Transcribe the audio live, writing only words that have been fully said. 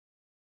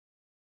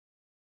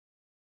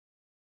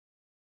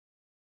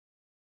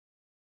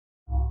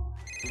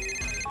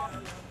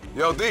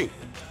Yo, D,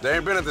 there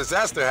ain't been a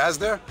disaster, has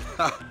there?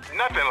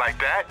 Nothing like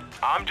that.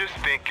 I'm just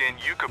thinking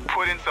you could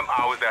put in some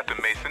hours at the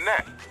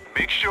Masonette.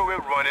 Make sure we're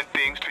running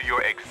things to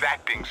your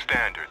exacting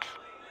standards.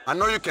 I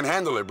know you can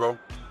handle it, bro.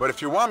 But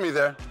if you want me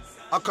there,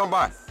 I'll come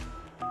by.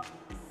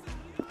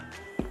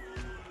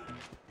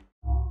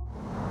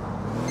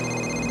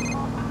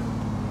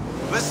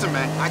 Listen,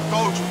 man, I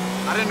told you.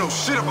 I didn't know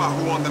shit about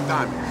who won the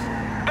diamonds.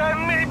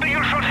 Then maybe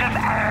you should have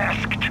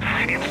asked.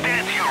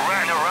 Instead, you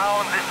ran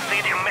around the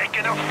city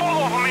making a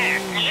fool of me.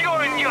 You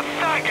and your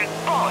faggot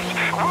boss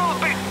will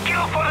be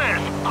killed for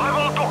this. I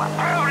will do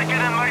everything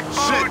in my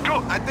power Shit, to...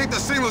 I think the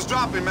signal's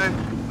dropping,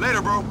 man.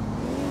 Later, bro.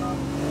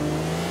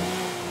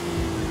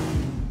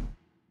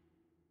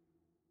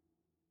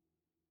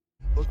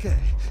 Okay,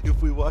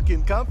 if we walk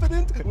in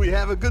confident, we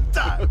have a good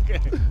time. Okay.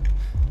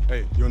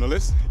 Hey, you on the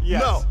list?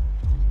 Yes. No.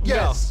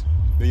 Yes. No.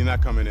 Then you're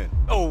not coming in.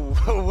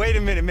 Oh, wait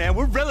a minute, man.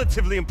 We're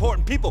relatively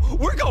important people.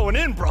 We're going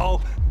in,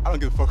 bro. I don't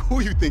give a fuck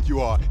who you think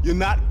you are. You're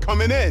not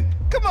coming in.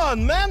 Come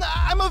on, man.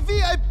 I'm a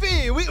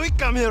VIP. We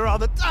come here all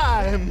the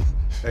time.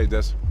 Hey,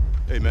 Des.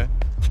 Hey, man.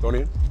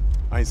 Tony?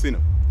 I ain't seen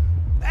him.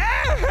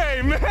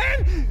 Hey,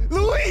 man!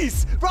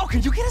 Luis! Bro,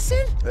 can you get us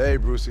in? Hey,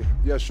 Brucey.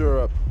 Yeah,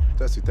 sure.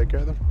 Tessie, take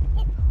care of them.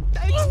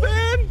 Thanks,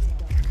 man!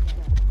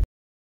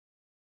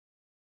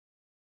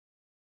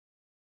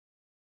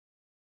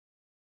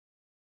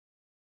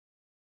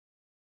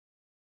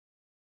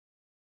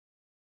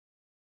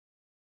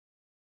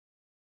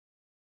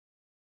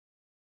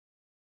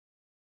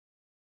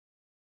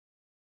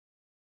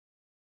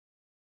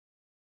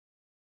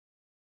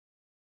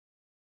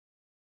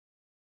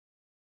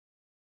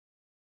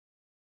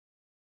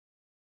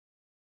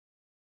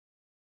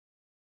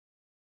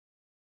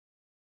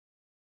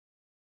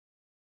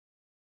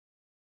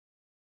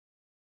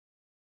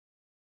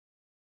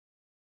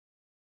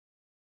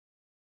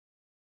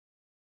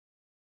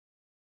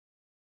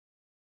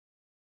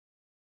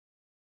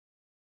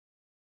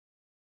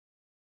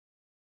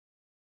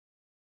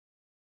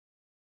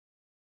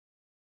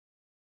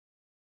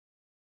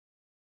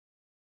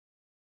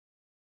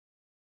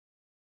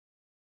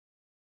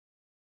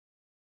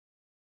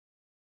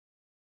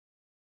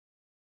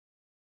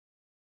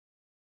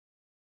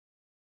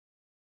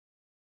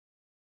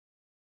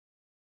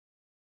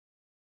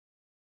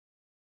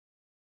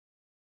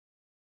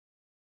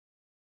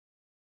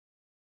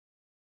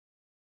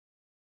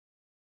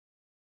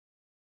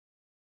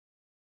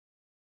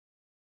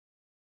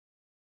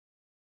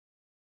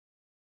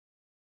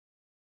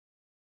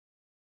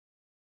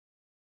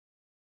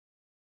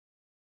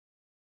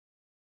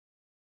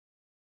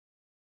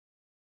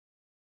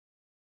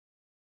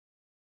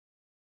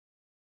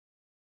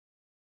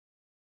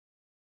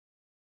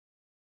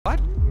 What?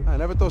 I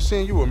never thought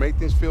seeing you would make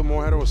things feel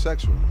more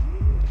heterosexual.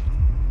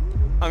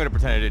 I'm gonna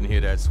pretend I didn't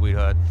hear that,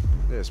 sweetheart.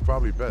 Yeah, it's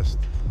probably best.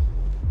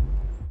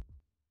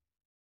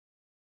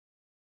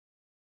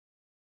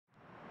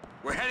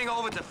 We're heading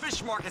over to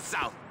Fish Market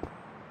South.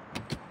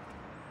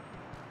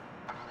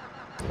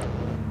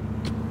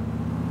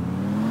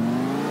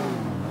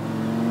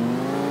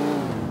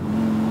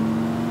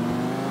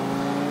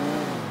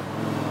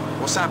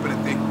 What's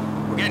happening, D?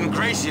 We're getting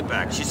Gracie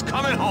back. She's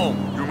coming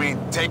home. You mean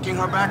taking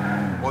her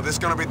back? Or this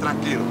gonna be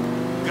tranquilo?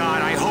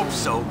 God, I hope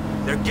so.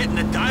 They're getting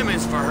the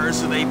diamonds for her,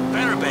 so they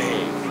better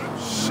behave.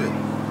 Shit.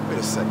 Wait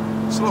a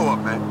second. Slow up,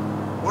 man.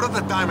 What have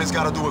the diamonds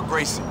got to do with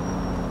Gracie?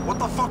 What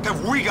the fuck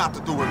have we got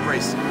to do with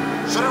Gracie?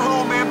 Shouldn't her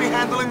old man be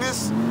handling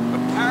this?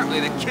 Apparently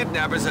the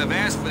kidnappers have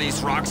asked for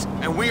these rocks,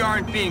 and we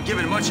aren't being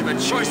given much of a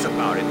choice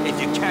about it, if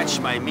you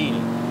catch my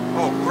meaning.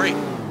 Oh, great.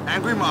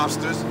 Angry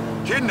mobsters,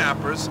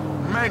 kidnappers,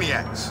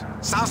 maniacs.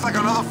 Sounds like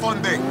another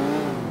fun day.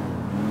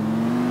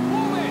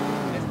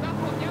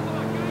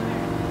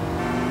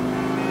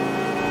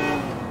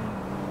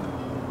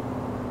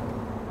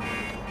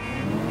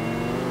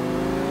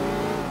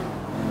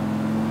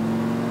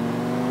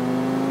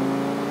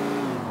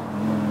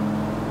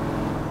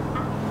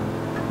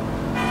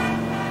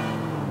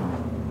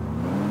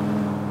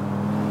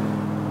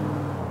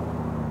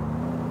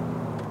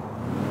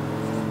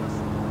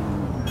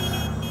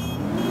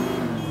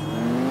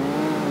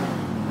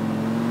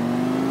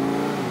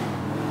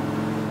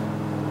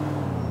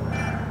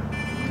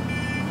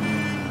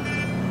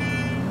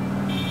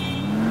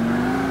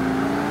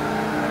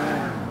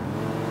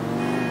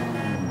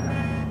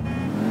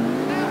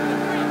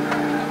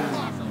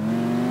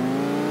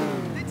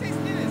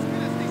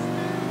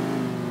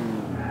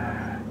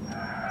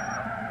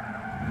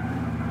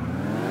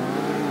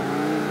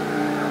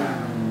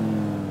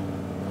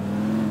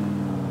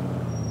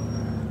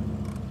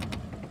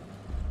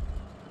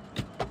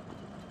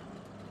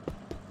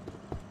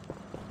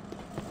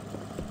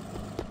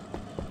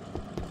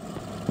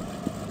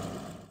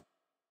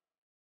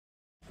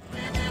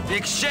 The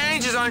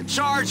exchange is on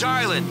Charge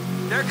Island.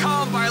 They're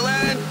calm by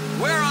land,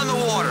 we're on the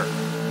water.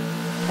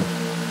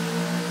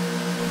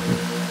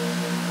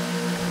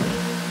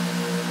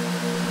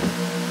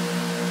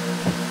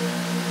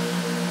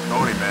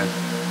 Tony, man.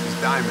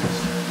 These diamonds.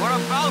 What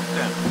about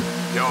them?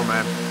 Yo,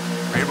 man.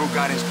 Rainbow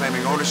Guardian's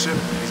claiming ownership.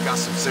 He's got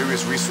some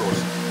serious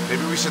resources.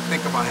 Maybe we should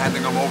think about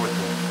handing them over to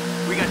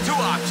him. We got two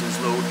options,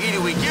 Lou.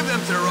 Either we give them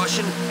to the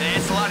Russian and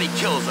Ancelotti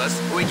kills us,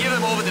 or we give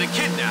them over to the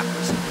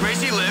kidnappers.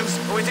 Gracie lives,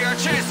 or we take our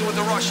chances with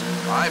the Russian.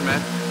 All right, man.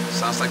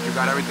 Sounds like you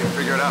got everything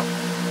figured out.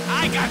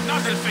 I got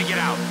nothing figured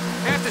out.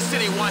 Half the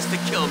city wants to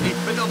kill me,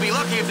 but they'll be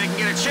lucky if they can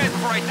get a chance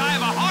before I die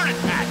of a heart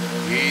attack.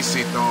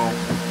 Easy, Tom.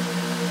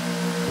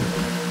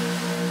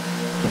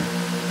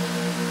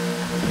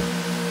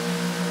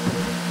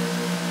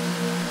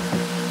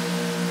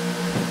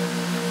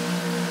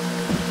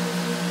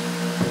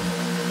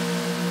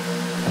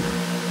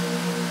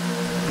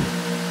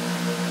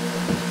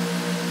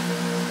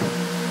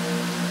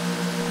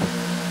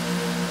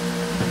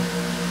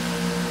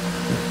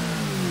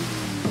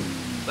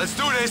 Let's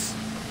do this!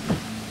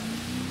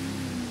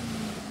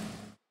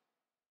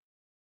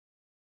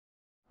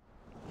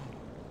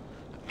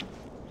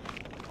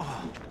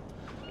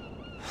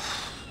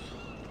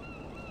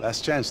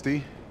 Last chance,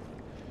 D.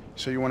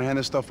 Sure you want to hand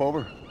this stuff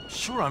over?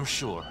 Sure, I'm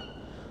sure.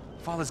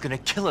 Father's gonna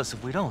kill us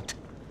if we don't.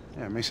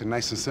 Yeah, it makes it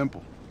nice and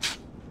simple.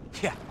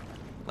 Yeah,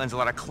 lends a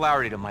lot of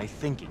clarity to my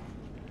thinking.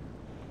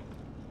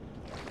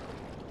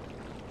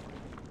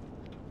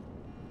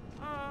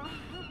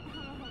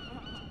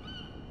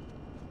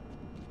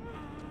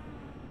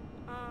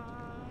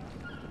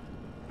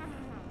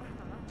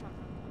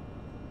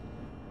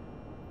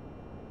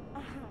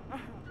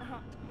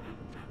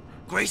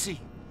 Gracie,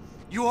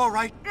 you all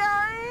right?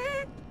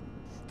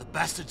 The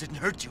bastards didn't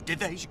hurt you, did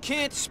they? She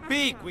can't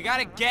speak. We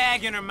got a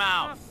gag in her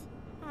mouth.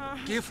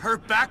 Give her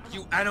back,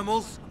 you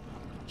animals.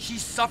 She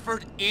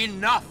suffered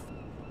enough.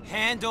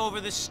 Hand over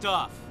the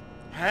stuff.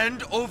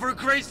 Hand over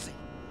Gracie.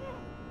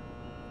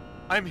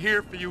 I'm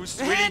here for you,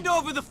 sweetie. Hand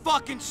over the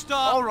fucking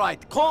stuff! All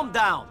right, calm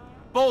down.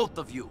 Both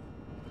of you.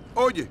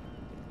 Oye,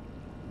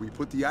 we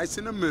put the ice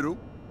in the middle,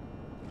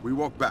 we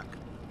walk back.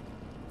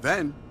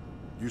 Then,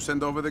 you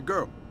send over the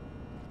girl.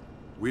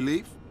 We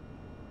leave,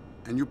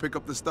 and you pick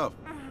up the stuff.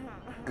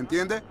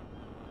 Entiende?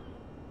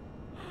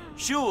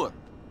 Sure.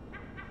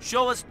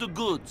 Show us the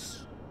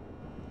goods.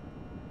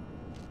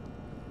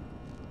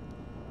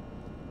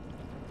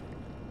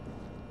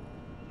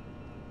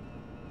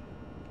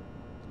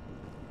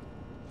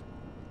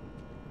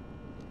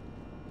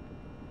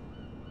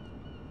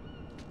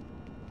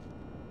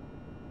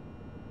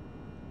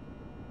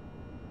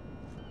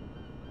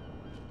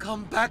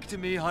 Come back to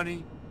me,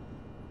 honey.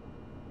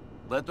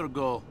 Let her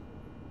go.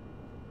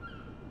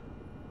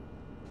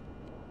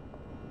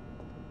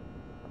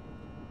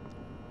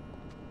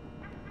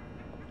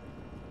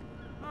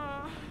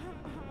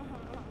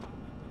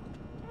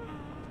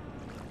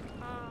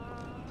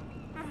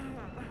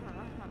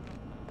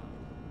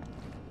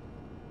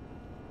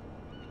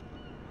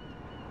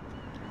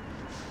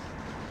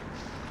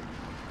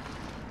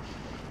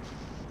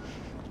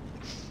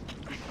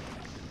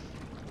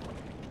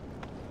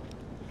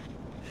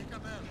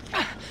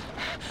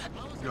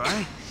 You all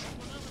right?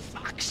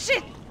 Fuck,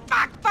 shit!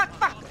 Fuck, fuck,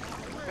 fuck!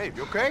 Hey,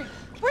 you okay?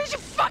 Where did you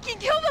fucking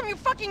kill them, you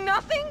fucking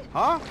nothing?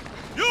 Huh?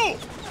 You!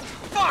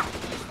 Fuck!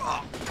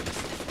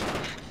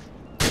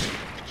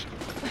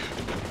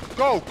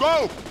 Go,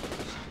 go!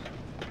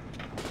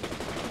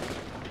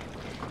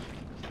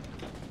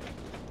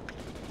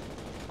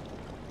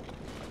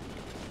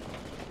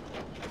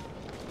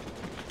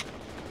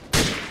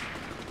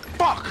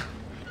 Fuck!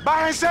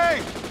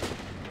 Bájense!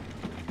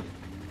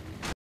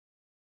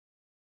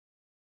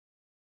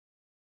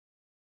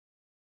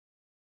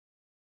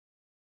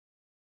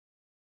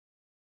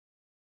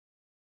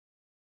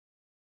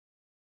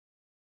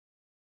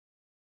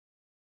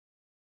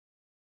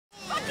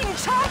 Fucking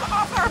chop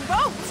off our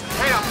boat!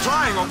 Hey, I'm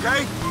trying,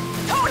 okay?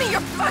 Tony,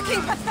 you're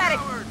fucking pathetic!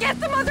 Get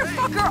the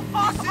motherfucker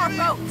off our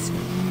boat!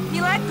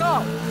 He let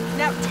go.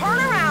 Now turn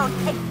around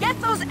and get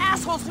those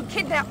assholes who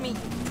kidnapped me,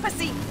 you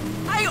pussy!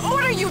 I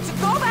order you to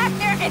go back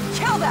there and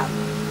kill them!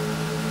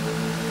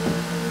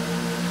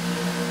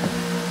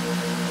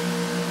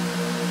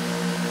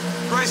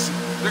 Gracie,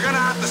 you're gonna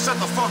have to shut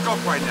the fuck up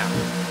right now.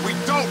 We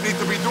don't need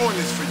to be doing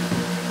this for you.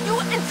 You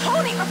and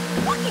Tony are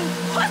fucking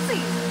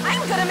pussies!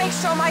 I'm gonna make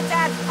sure my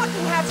dad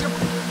fucking has your...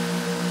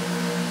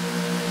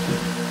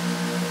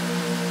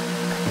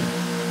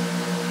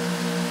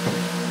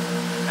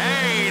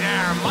 Hey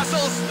there,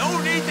 muscles! No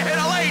need to hit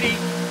a lady!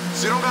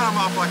 She don't got a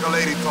mouth like a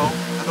lady, Tom.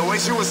 And the way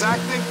she was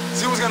acting,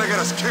 she was gonna get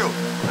us killed.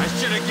 I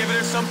should have given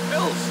her some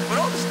pills, but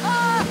oops!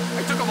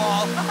 I took them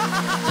all.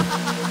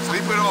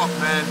 Sleep it off,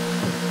 man.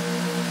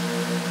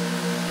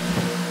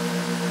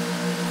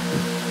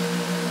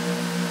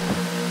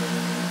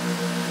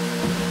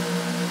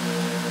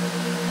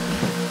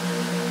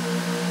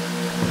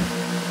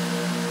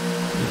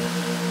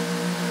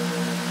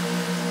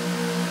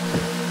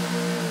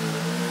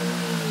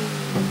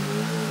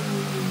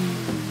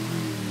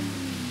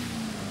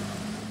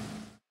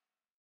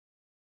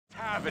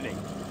 Happening.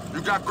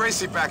 You got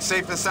Gracie back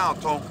safe and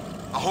sound, Tom.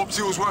 I hope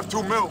she was worth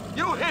 $2 million.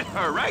 You hit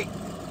her, right?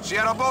 She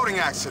had a boating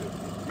accident.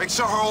 Make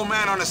sure her old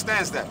man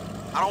understands that.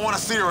 I don't want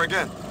to see her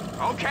again.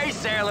 Okay,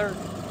 sailor.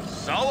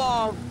 So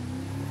long.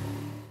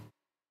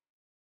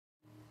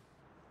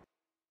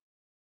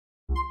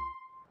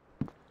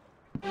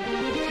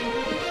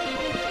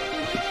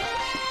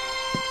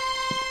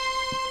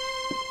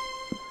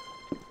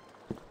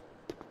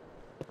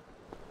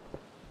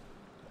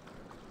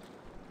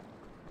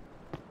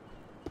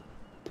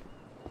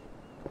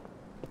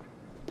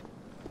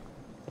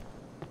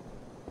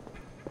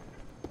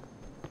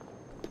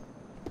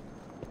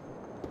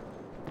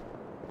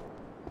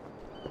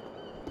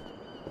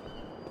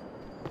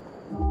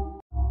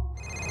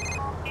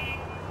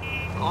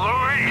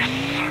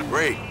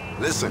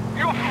 Listen.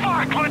 You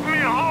fucked with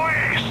me,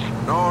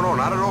 Luis! No,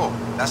 not at all.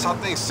 That's how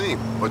things seem.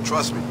 But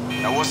trust me,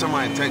 that wasn't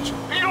my intention.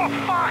 You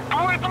fucked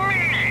with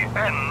me!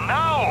 And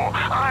now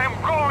I'm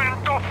going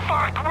to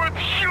fuck with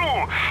you!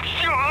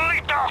 You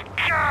little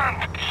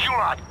cunt! You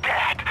are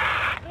dead!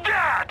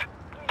 Dead!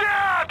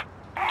 Dead!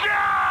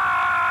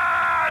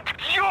 Dead!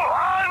 You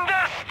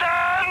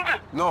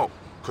understand? No.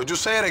 Could you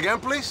say it again,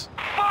 please?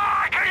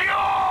 Fuck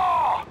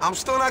you! I'm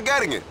still not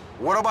getting it.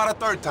 What about a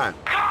third time?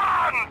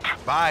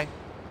 Cunt! Bye.